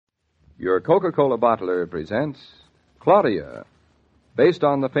Your Coca-Cola bottler presents Claudia, based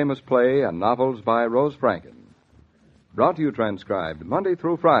on the famous play and novels by Rose Franken. Brought to you transcribed Monday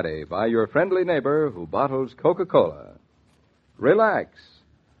through Friday by your friendly neighbor who bottles Coca-Cola. Relax,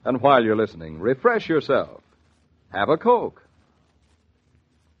 and while you're listening, refresh yourself. Have a Coke.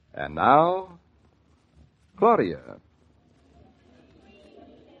 And now, Claudia.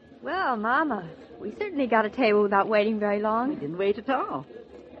 Well, Mama, we certainly got a table without waiting very long. We didn't wait at all.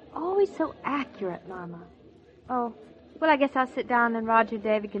 Always so accurate, Mama. Oh, well, I guess I'll sit down and Roger and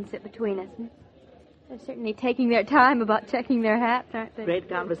David can sit between us. They're certainly taking their time about checking their hats, aren't they? Great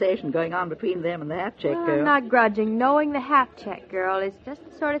conversation going on between them and the hat-check Well, girl. I'm not grudging. Knowing the hat-check girl is just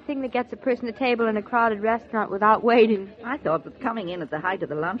the sort of thing that gets a person a table in a crowded restaurant without waiting. I thought that coming in at the height of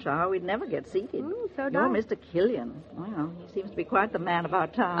the lunch hour, we'd never get seated. So Nor do I. Mr. Killian. Well, he seems to be quite the man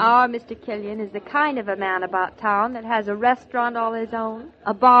about town. Our Mr. Killian is the kind of a man about town that has a restaurant all his own,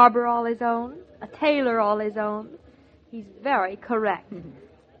 a barber all his own, a tailor all his own. He's very correct.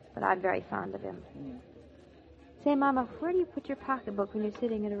 But I'm very fond of him. Say, Mama, where do you put your pocketbook when you're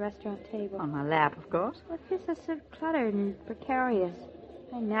sitting at a restaurant table? On my lap, of course. Well, this is so cluttered and precarious.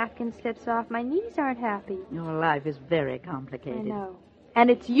 My napkin slips off. My knees aren't happy. Your life is very complicated. I know. And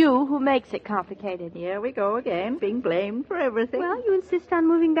it's you who makes it complicated. Here we go again, being blamed for everything. Well, you insist on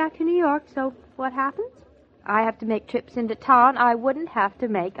moving back to New York, so what happens? I have to make trips into town I wouldn't have to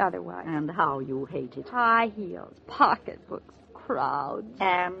make otherwise. And how you hate it. High heels, pocketbooks, crowds.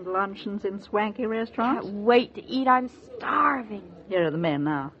 And luncheons in swanky restaurants. Can't wait to eat. I'm starving. Here are the men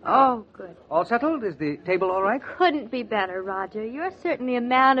now. Oh, good. All settled? Is the table all right? Couldn't be better, Roger. You're certainly a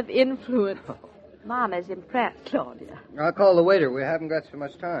man of influence. Mama's impressed. Claudia. I'll call the waiter. We haven't got so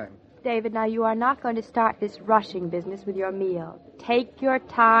much time. David, now you are not going to start this rushing business with your meal. Take your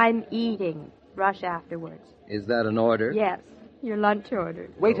time eating. Rush afterwards. Is that an order? Yes, your lunch order.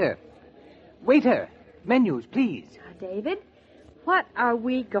 Waiter! Waiter! Menus, please. David, what are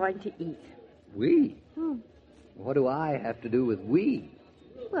we going to eat? We? What do I have to do with we?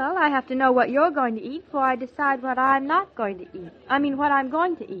 Well, I have to know what you're going to eat before I decide what I'm not going to eat. I mean, what I'm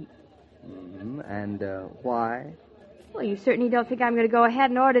going to eat. And why? Well, you certainly don't think I'm going to go ahead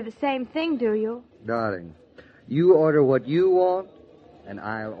and order the same thing, do you? Darling, you order what you want, and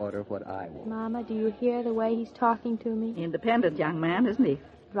I'll order what I want. Mama, do you hear the way he's talking to me? Independent young man, isn't he?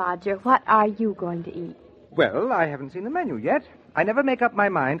 Roger, what are you going to eat? Well, I haven't seen the menu yet. I never make up my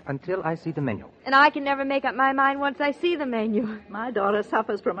mind until I see the menu. And I can never make up my mind once I see the menu. My daughter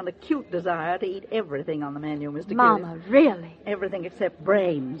suffers from an acute desire to eat everything on the menu, Mr. Mama, Killian. really? Everything except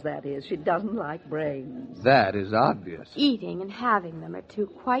brains, that is. She doesn't like brains. That is obvious. Eating and having them are two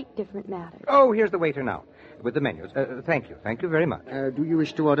quite different matters. Oh, here's the waiter now, with the menus. Thank you. Thank you very much. Do you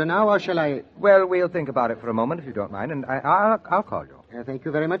wish to order now, or shall I... Well, we'll think about it for a moment, if you don't mind, and I'll call you. Thank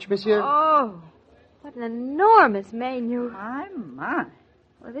you very much, monsieur. Oh, what an enormous menu. My.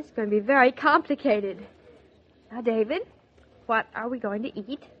 Well, this is going to be very complicated. Now, David, what are we going to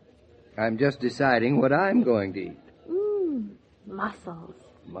eat? I'm just deciding what I'm going to eat. Mussels.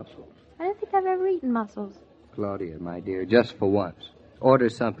 Mussels. I don't think I've ever eaten mussels. Claudia, my dear, just for once, order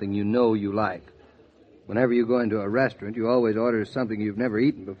something you know you like. Whenever you go into a restaurant, you always order something you've never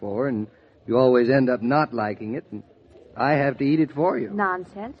eaten before, and you always end up not liking it, and I have to eat it for you.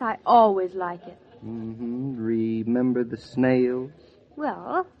 Nonsense. I always like it. Remember the snails?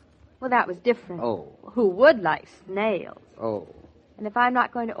 Well, that was different. Oh. Who would like snails? Oh. And if I'm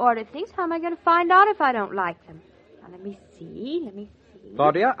not going to order things, how am I going to find out if I don't like them? Now, let me see.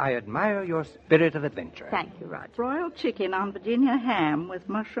 Claudia, I admire your spirit of adventure. Thank you, Roger. Broiled chicken on Virginia ham with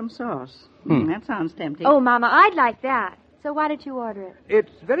mushroom sauce. That sounds tempting. Oh, Mama, I'd like that. So why don't you order it?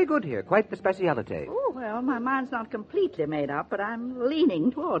 It's very good here, quite the speciality. Oh, well, my mind's not completely made up, but I'm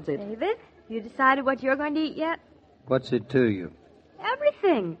leaning towards it. David, you decided what you're going to eat yet? What's it to you?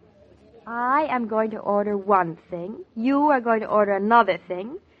 Everything. I am going to order one thing. You are going to order another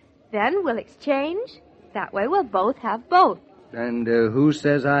thing. Then we'll exchange. That way we'll both have both. And who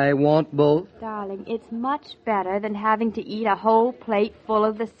says I want both? Darling, it's much better than having to eat a whole plate full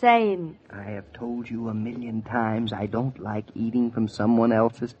of the same. I have told you 1,000,000 times I don't like eating from someone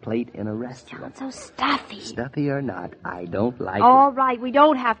else's plate in a restaurant. Sounds so stuffy. Stuffy or not, I don't like it. All right, we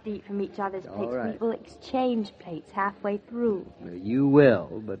don't have to eat from each other's plates. All right. We will exchange plates halfway through. Well, you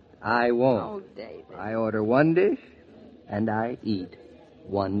will, but I won't. Oh, David. I order one dish, and I eat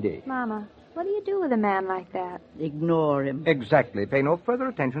one dish. Mama, what do you do with a man like that? Ignore him. Exactly. Pay no further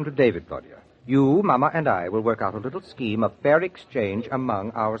attention to David, Claudia. You, Mama, and I will work out a little scheme of fair exchange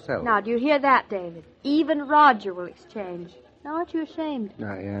among ourselves. Now, do you hear that, David? Even Roger will exchange. Now, aren't you ashamed?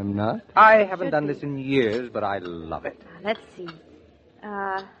 I am not. I haven't Should done be. this in years, but I love it. Now, let's see.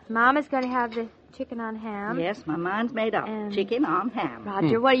 Mama's going to have the chicken on ham. Yes, my mind's made up. And- Chicken on ham.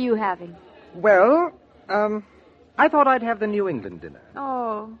 Roger, what are you having? Well, I thought I'd have the New England dinner.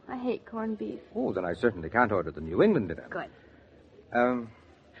 Oh, I hate corned beef. Oh, then I certainly can't order the New England dinner. Good.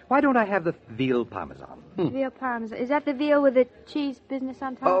 Why don't I have the veal parmesan? Veal parmesan. Is that the veal with the cheese business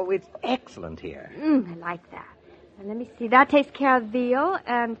on top? Oh, it's excellent here. I like that. And let me see. That takes care of veal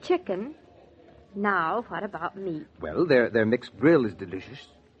and chicken. Now, what about meat? Well, their mixed grill is delicious.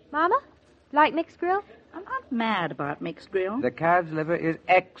 Mama, like mixed grill? I'm not mad about mixed grill. The calf's liver is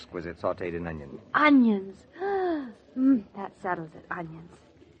exquisite sautéed in onion. Onions. That settles it. Onions.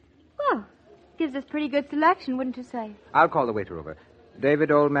 Well, gives us pretty good selection, wouldn't you say? I'll call the waiter over.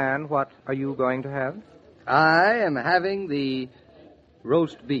 David, old man, what are you going to have? I am having the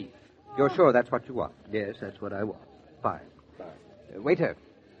roast beef. You're sure that's what you want? Yes, that's what I want. Fine. Waiter.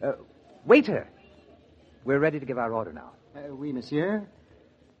 Waiter. We're ready to give our order now. Oui, monsieur.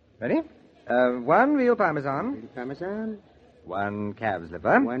 Ready? One veal parmesan, Veal parmesan. one calf's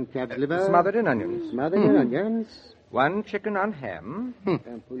liver, One calf's liver. smothered in onions, Smothered in onions. one chicken on ham,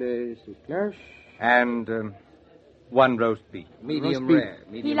 Un poulet sous cloche. and one roast beef. Medium Roast beef. rare.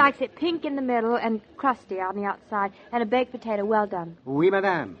 He Medium likes it pink in the middle and crusty on the outside, and a baked potato well done. Oui,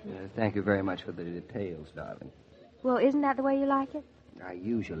 madame. Thank you very much for the details, darling. Well, isn't that the way you like it? I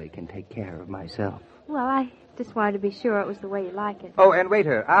usually can take care of myself. Well, I just wanted to be sure it was the way you like it. Oh, and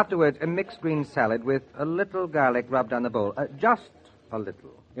waiter, afterwards, a mixed green salad with a little garlic rubbed on the bowl. Just a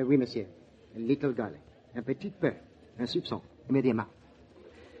little. Oui, monsieur. A little garlic. Un petit peu. Un soupçon. Immediatement.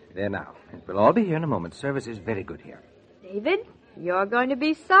 There now. It will all be here in a moment. Service is very good here. David, you're going to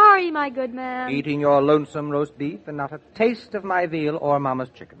be sorry, my good man. Eating your lonesome roast beef and not a taste of my veal or Mama's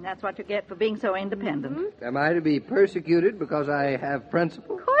chicken. That's what you get for being so independent. Am I to be persecuted because I have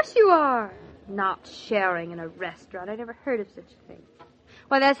principle? Of course you are. Not sharing in a restaurant. I never heard of such a thing.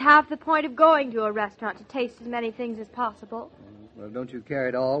 Well, that's half the point of going to a restaurant, to taste as many things as possible. Well, don't you care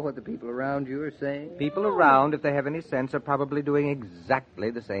at all what the people around you are saying? People around, if they have any sense, are probably doing exactly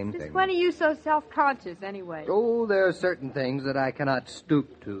the same Just thing. when are you so self-conscious, anyway? Oh, there are certain things that I cannot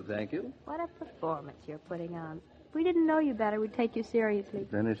stoop to, thank you. What a performance you're putting on. If we didn't know you better, we'd take you seriously.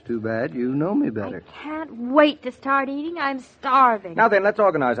 Then it's too bad you know me better. I can't wait to start eating. I'm starving. Now then, let's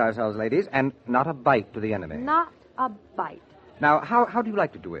organize ourselves, ladies, and not a bite to the enemy. Not a bite. Now, how do you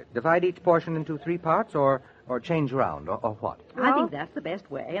like to do it? Divide each portion into 3 parts, or change around, or what? I think that's the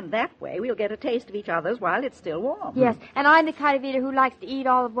best way, and that way we'll get a taste of each other's while it's still warm. Yes, and I'm the kind of eater who likes to eat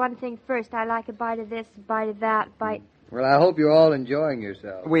all of one thing first. I like a bite of this, a bite of that, bite... Well, I hope you're all enjoying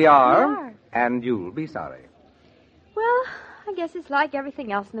yourselves. We are, We are. and you'll be sorry. Well, I guess it's like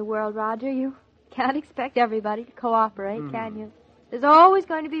everything else in the world, Roger. You can't expect everybody to cooperate, can you? There's always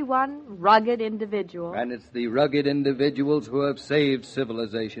going to be one rugged individual. And it's the rugged individuals who have saved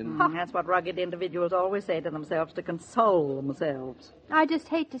civilization. That's what rugged individuals always say to themselves to console themselves. I just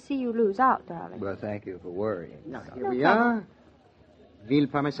hate to see you lose out, darling. Well, thank you for worrying. Now, here we are. Veal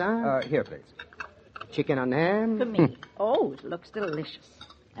parmesan. Here, please. Chicken on ham. To me. Oh, it looks delicious.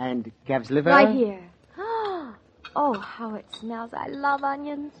 And calf's liver. Right here. Oh, how it smells. I love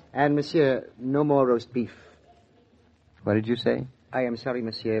onions. And, monsieur, no more roast beef. What did you say? I am sorry,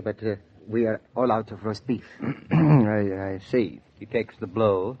 monsieur, but we are all out of roast beef. I see. He takes the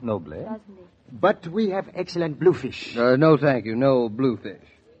blow nobly. Doesn't he? But we have excellent bluefish. No, thank you. No bluefish.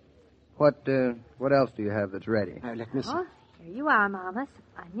 What else do you have that's ready? Let me see. Oh, here you are, Mama.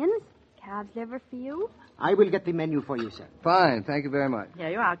 Some onions, calf's liver for you. I will get the menu for you, sir. Fine, thank you very much.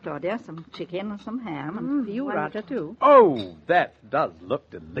 Here you are, Claudia. Some chicken and some ham, and for you, Roger, too. Oh, that does look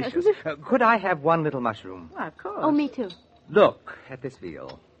delicious. Could I have one little mushroom? Well, of course. Oh, me too. Look at this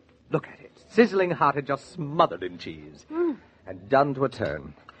veal. Look at it. Sizzling hot and just smothered in cheese. And done to a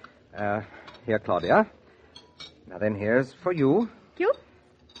turn. Here, Claudia. Now then, here's for you. You?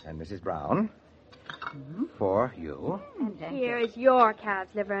 And Mrs. Brown. For you. And here is your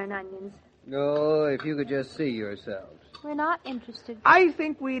calf's liver and onions. Oh, if you could just see yourselves. We're not interested. I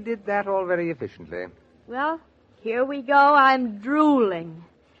think we did that all very efficiently. Well, here we go. I'm drooling.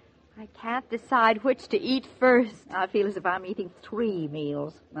 I can't decide which to eat first. I feel as if I'm eating 3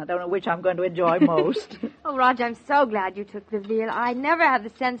 meals. I don't know which I'm going to enjoy most. Oh, Roger, I'm so glad you took the veal. I never have the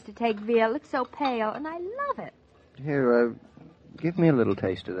sense to take veal. It looks so pale, and I love it. Here, give me a little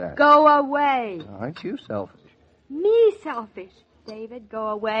taste of that. Go away. Aren't you selfish? Me selfish. David, go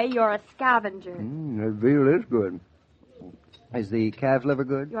away. You're a scavenger. The veal is good. Is the calf liver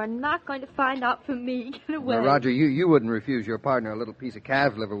good? You're not going to find out from me. Get away. Now, Roger, you wouldn't refuse your partner a little piece of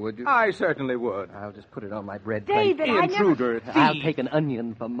calf liver, would you? I certainly would. I'll just put it on my bread David, plate. I Intruder. I'll take an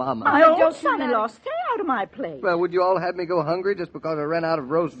onion for Mama. My don't old do son-in-law, that. stay out of my place. Well, would you all have me go hungry just because I ran out of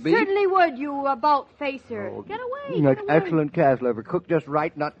roast beef? Certainly would, you boat-facer. Oh, Get away. That's Get away. excellent calf liver. Cooked just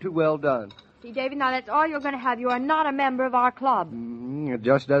right, not too well done. See, David, now that's all you're going to have. You are not a member of our club. It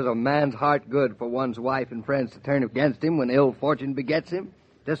just does a man's heart good for one's wife and friends to turn against him when ill fortune begets him.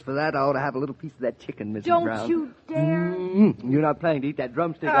 Just for that, I ought to have a little piece of that chicken, Mrs. Don't Brown. you dare. You're not planning to eat that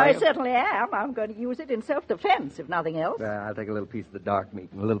drumstick, are I you? certainly am. I'm going to use it in self-defense, if nothing else. I'll take a little piece of the dark meat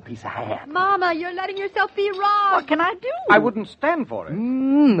and a little piece of ham. Mama, you're letting yourself be robbed. What can I do? I wouldn't stand for it.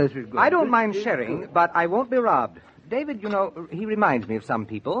 This is good. I don't mind sharing, but I won't be robbed. David, you know, he reminds me of some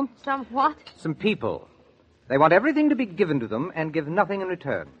people. Some what? Some people. They want everything to be given to them and give nothing in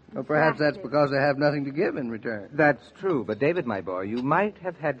return. Well, perhaps that's because they have nothing to give in return. That's true, but David, my boy, you might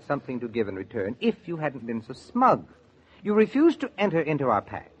have had something to give in return if you hadn't been so smug. You refused to enter into our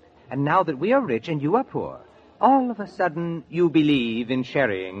pact, and now that we are rich and you are poor, all of a sudden you believe in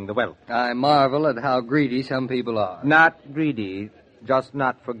sharing the wealth. I marvel at how greedy some people are. Not greedy, just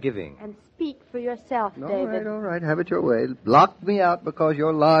not forgiving. And speak for yourself, David. All right, have it your way. Lock me out because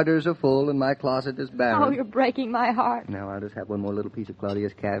your larders are full and my closet is barren. Oh, you're breaking my heart. Now, I'll just have one more little piece of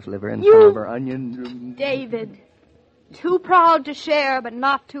Claudia's calf's liver and You- some of her onion. David, too proud to share, but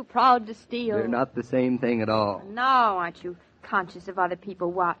not too proud to steal. They're not the same thing at all. Now, aren't you conscious of other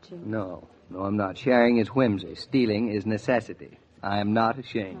people watching? No, I'm not. Sharing is whimsy. Stealing is necessity. I am not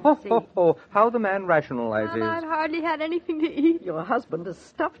ashamed. Ho, ho, ho, how the man rationalizes. Well, I've hardly had anything to eat. Your husband has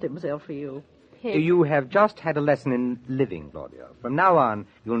stuffed himself for you. Pig. You have just had a lesson in living, Claudia. From now on,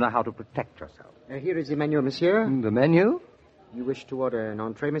 you'll know how to protect yourself. Here is the menu, monsieur. The menu? You wish to order an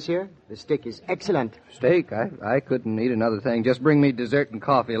entree, monsieur? The steak is excellent. Steak. I couldn't eat another thing. Just bring me dessert and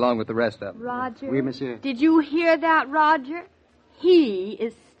coffee along with the rest of them. Roger? Oui, monsieur. Did you hear that, Roger? He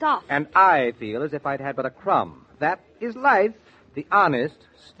is stuffed. And I feel as if I'd had but a crumb. That is life. The honest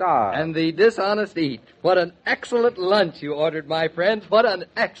starve. And the dishonest eat. What an excellent lunch you ordered, my friends. What an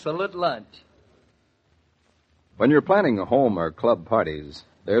excellent lunch. When you're planning home or club parties,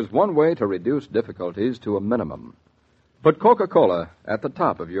 there's one way to reduce difficulties to a minimum. Put Coca-Cola at the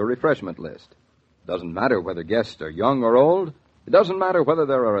top of your refreshment list. Doesn't matter whether guests are young or old. It doesn't matter whether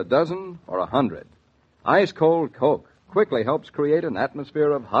there are a dozen or 100. Ice-cold Coke quickly helps create an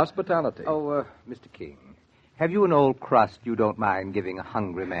atmosphere of hospitality. Oh, Mr. King, have you an old crust you don't mind giving a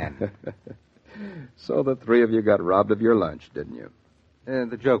hungry man? So the three of you got robbed of your lunch, didn't you?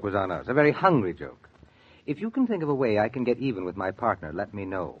 The joke was on us, a very hungry joke. If you can think of a way I can get even with my partner, let me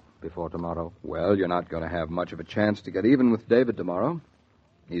know before tomorrow. Well, you're not going to have much of a chance to get even with David tomorrow.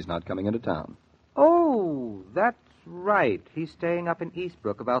 He's not coming into town. Oh, that's right. He's staying up in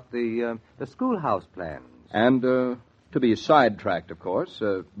Eastbrook about the schoolhouse plans. And to be sidetracked, of course,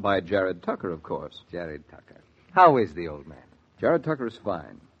 by Jared Tucker, of course. Jared Tucker. How is the old man? Jared Tucker's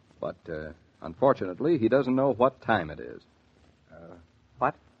fine, but unfortunately, he doesn't know what time it is.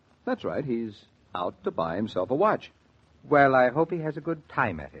 What? That's right. He's out to buy himself a watch. Well, I hope he has a good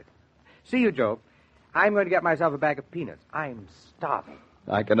time at it. See you, Joe. I'm going to get myself a bag of peanuts. I'm starving.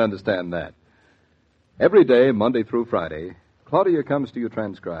 I can understand that. Every day, Monday through Friday, Claudia comes to you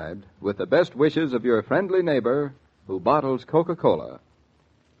transcribed with the best wishes of your friendly neighbor who bottles Coca-Cola.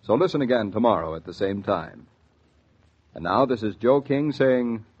 So listen again tomorrow at the same time. And now this is Joe King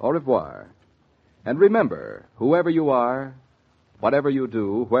saying au revoir. And remember, whoever you are, whatever you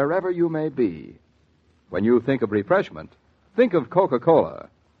do, wherever you may be, when you think of refreshment, think of Coca-Cola.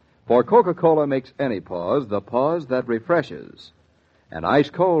 For Coca-Cola makes any pause the pause that refreshes. And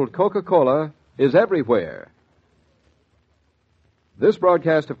ice-cold Coca-Cola is everywhere. This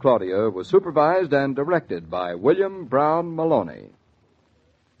broadcast of Claudia was supervised and directed by William Brown Maloney.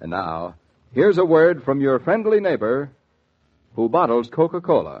 And now, here's a word from your friendly neighbor who bottles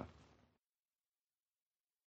Coca-Cola.